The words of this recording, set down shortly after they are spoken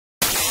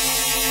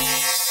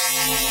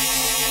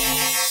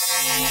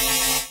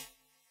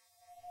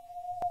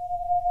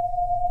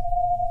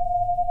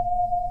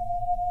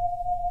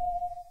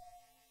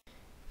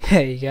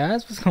Hey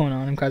guys, what's going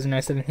on? I'm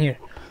Kaiser97 here,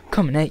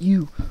 coming at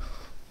you.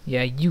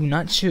 Yeah, you,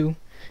 not you,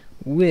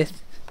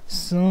 with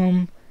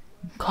some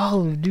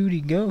Call of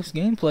Duty Ghost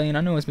gameplay. And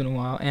I know it's been a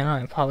while, and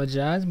I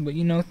apologize, but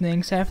you know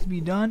things have to be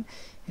done,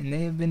 and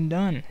they have been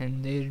done,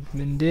 and they've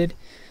been did.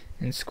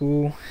 And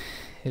school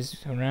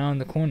is around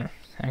the corner.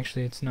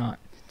 Actually, it's not.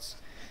 It's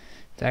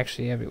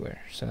actually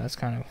everywhere. So that's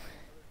kind of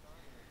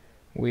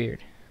weird.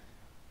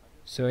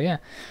 So yeah,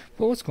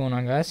 but what's going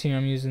on, guys? Here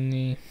I'm using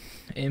the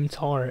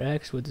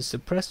MTAR-X with the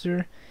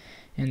suppressor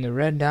and the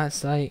red dot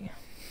sight,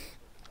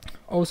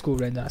 old school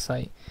red dot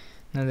sight,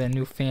 none of that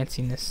new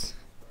fanciness.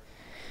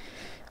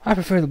 I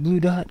prefer the blue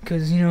dot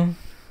because, you know,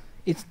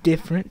 it's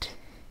different.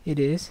 It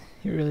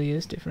really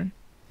is different.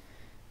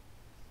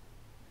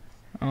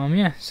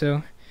 Yeah,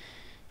 so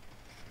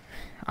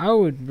I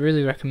would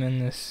really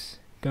recommend this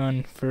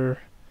gun for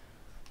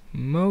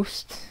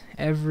most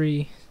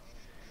every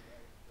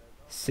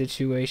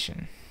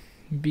situation,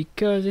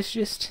 because it's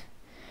just,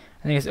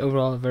 I think it's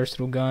overall a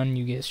versatile gun.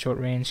 You get short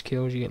range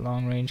kills, you get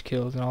long range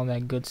kills, and all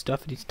that good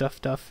stuffity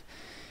stuff.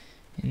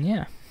 And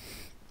yeah.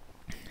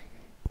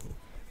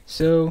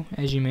 So,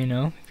 as you may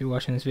know, if you're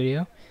watching this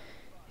video,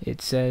 it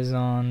says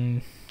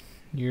on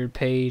your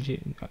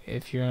page,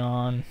 if you're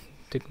on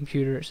the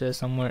computer, it says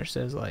somewhere, it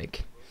says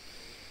like,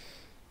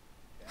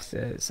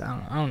 I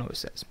don't know what it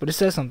says, but it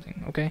says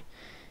something, okay?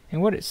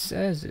 And what it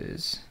says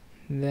is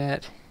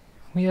that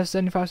we have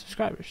 75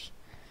 subscribers,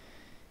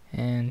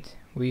 and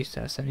we used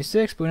to have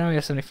 76, but now we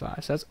have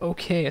 75, so that's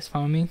okay, that's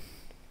fine with me.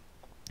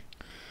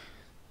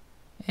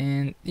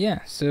 And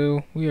yeah,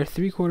 so we are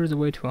 3/4 of the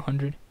way to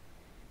 100,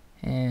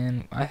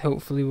 and I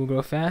hopefully will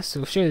grow fast.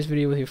 So share this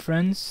video with your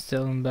friends,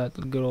 tell them about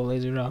the good old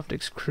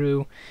LzOx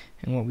crew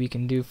and what we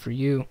can do for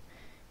you,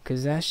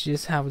 because that's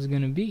just how it's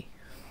gonna be.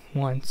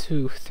 1,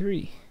 2,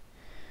 3.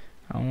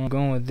 I don't know where I'm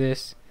going with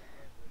this,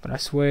 but I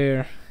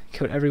swear,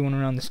 killed everyone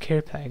around this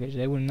care package.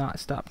 They would not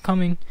stop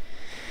coming.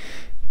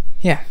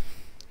 Yeah,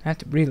 I have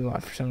to breathe a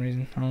lot for some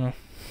reason. I don't know.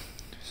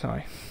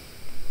 Sorry.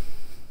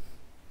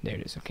 There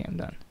it is. Okay, I'm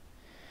done.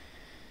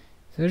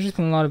 So there's just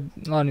been a lot of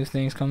new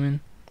things coming,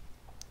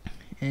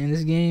 and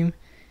this game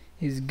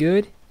is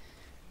good,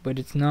 but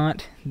it's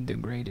not the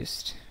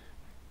greatest.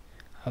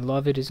 I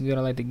love it. It's good.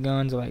 I like the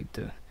guns. I like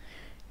the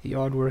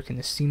artwork and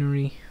the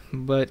scenery,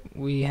 but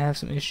we have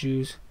some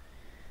issues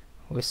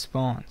with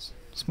spawns.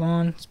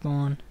 Spawns.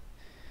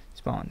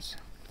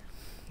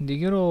 The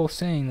good old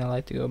saying that I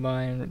like to go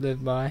by and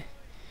live by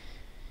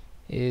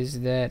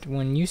is that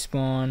when you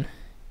spawn,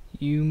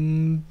 you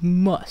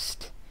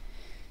must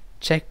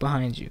check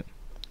behind you.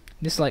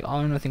 This is like All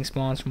or Nothing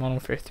spawns from Modern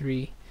Warfare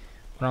 3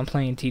 when I'm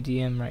playing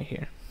TDM right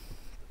here.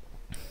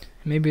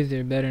 Maybe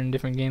they're better in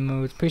different game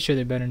modes. Pretty sure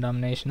they're better in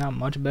Domination. Not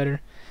much better,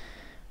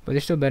 but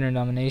they're still better in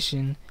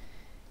Domination.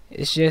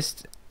 It's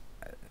just,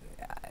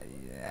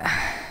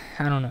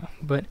 I don't know,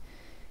 but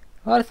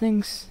a lot of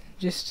things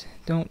just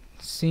don't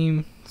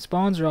seem.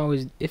 Spawns are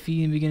always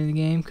iffy in the beginning of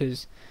the game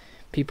because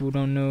people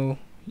don't know,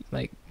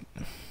 like,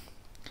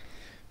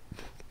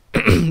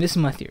 this is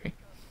my theory.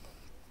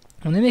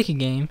 When they make a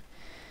game,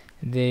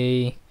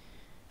 they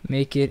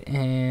make it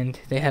and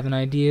they have an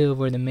idea of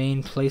where the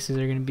main places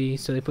are going to be,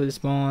 so they put the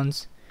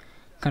spawns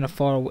kind of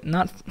far away,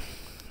 not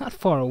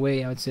far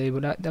away, I would say,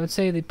 but I would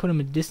say they put them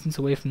a distance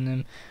away from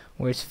them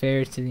where it's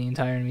fair to the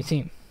entire enemy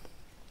team.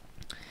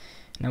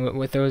 Now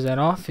what throws that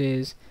off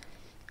is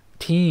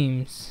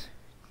teams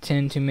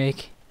tend to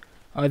make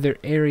other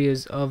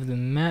areas of the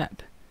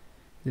map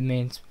the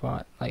main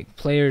spot, like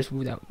players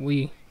where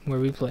we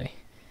play.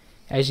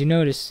 As you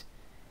notice,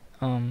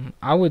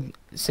 I would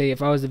say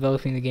if I was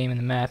developing the game and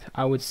the map,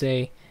 I would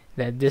say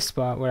that this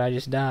spot where I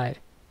just died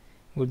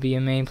would be a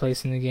main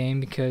place in the game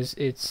because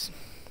it's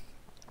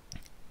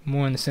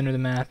more in the center of the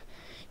map.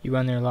 You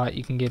run there a lot,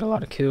 you can get a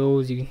lot of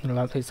kills, you can get a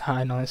lot of places to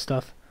hide and all that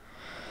stuff.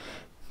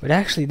 But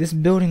actually, this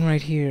building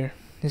right here,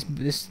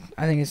 this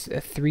I think it's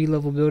a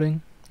 3-level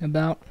building,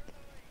 about,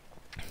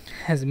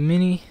 has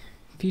many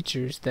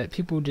features that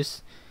people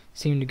just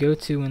seem to go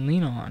to and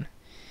lean on.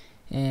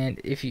 And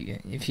if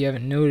you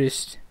haven't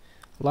noticed,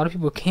 a lot of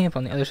people camp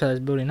on the other side of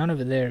this building, not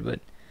over there, but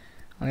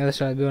on the other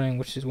side of the building,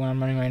 which is where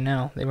I'm running right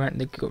now. They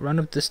run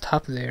up this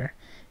top there,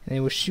 and they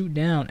will shoot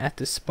down at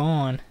the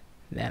spawn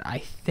that I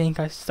think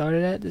I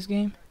started at this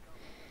game.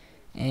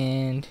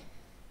 And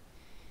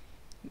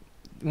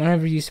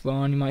whenever you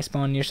spawn, you might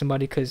spawn near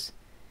somebody because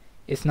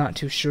it's not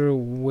too sure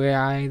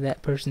why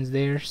that person's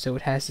there, so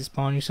it has to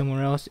spawn you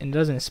somewhere else, and it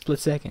does in a split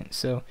second.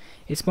 So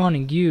it's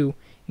spawning you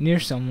near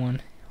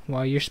someone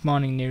while you're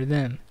spawning near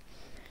them,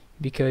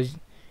 because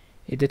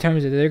it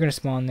determines that they're going to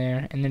spawn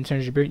there, and then it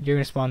turns you're going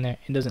to spawn there.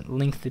 It doesn't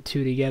link the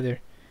two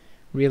together,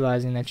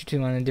 realizing that you're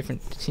two on a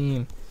different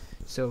team.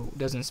 So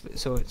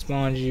it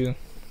spawns you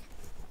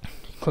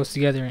close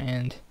together,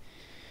 and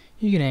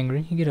you get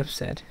angry, you get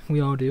upset.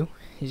 We all do.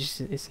 It's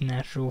a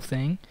natural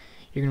thing.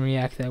 You're gonna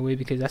react that way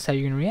because that's how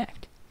you're gonna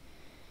react.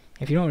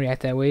 If you don't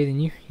react that way,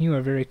 then you are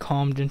a very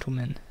calm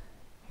gentleman,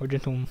 or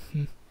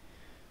gentlewoman,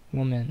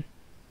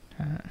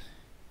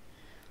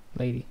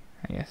 lady,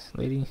 I guess,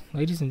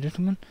 ladies and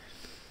gentlemen.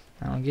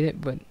 I don't get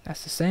it, but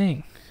that's the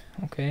saying.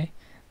 Okay,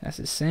 that's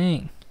the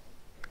saying.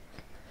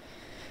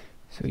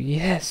 So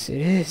yes,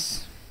 it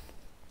is.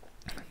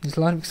 There's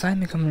a lot of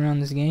excitement coming around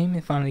this game.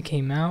 It finally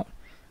came out.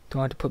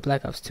 Don't have to put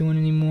Black Ops 2 in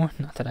anymore.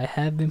 Not that I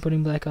have been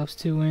putting Black Ops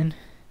 2 in.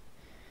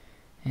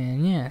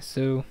 And yeah,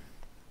 so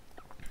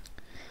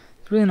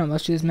there's really not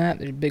much to this map.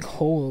 There's a big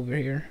hole over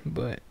here,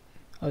 but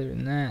other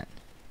than that,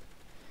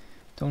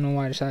 don't know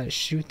why I decided to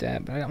shoot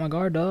that. But I got my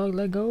guard dog.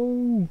 Let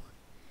go.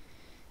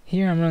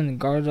 Here I'm running the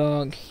guard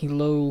dog.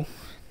 Helo.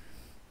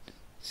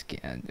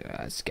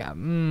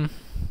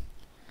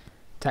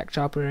 Attack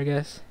chopper, I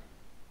guess.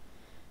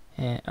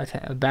 And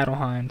a battle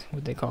hind,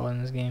 what they call it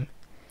in this game.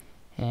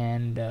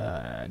 And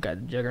got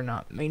the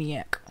Juggernaut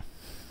Maniac.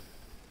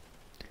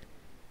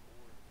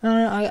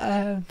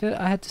 I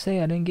have to say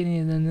I didn't get any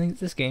of them in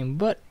this game,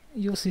 but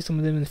you'll see some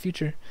of them in the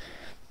future.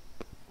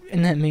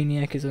 And that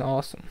Maniac is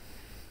awesome.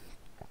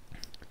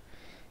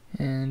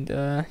 And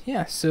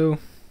yeah, so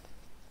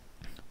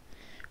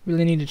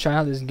really need to try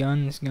out this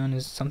gun. This gun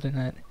is something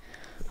that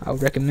I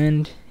would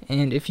recommend.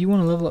 And if you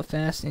want to level up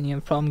fast and you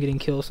have a problem getting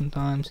kills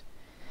sometimes,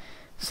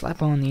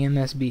 slap on the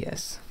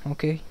MSBS,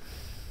 okay?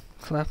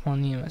 Slap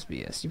on the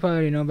MSBS. You probably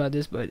already know about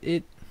this, but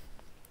I'm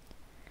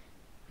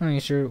not even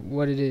sure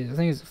what it is. I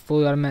think it's a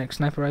fully automatic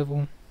sniper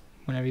rifle.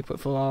 Whenever you put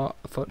full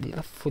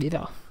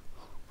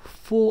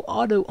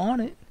auto on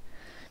it,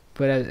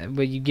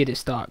 but you get it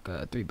stock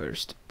 3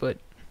 burst. But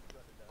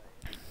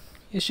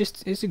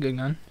it's a good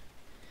gun.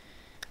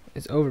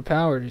 It's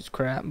overpowered as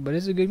crap, but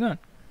it's a good gun.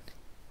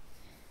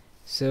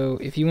 So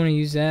if you want to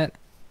use that,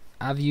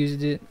 I've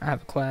used it. I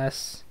have a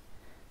class.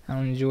 I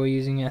don't enjoy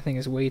using it. I think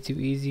it's way too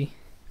easy.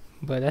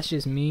 But that's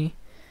just me.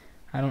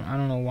 I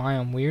don't know why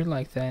I'm weird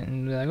like that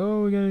and be like,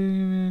 oh, we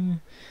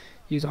gotta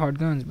use hard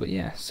guns. But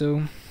yeah, so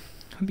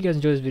hope you guys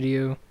enjoy this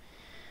video.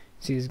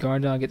 See this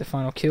guard dog get the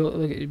final kill.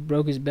 Look, it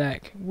broke his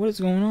back. What is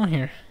going on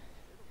here?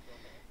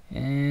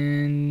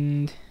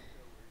 And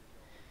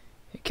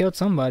it killed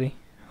somebody.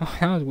 Oh,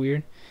 that was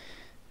weird.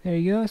 There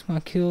you go. That's my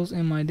kills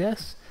and my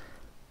deaths.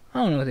 I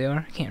don't know what they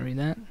are. I can't read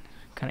that.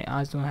 What kind of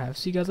eyes do I have?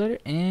 See you guys later,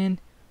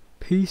 and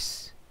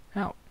peace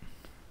out.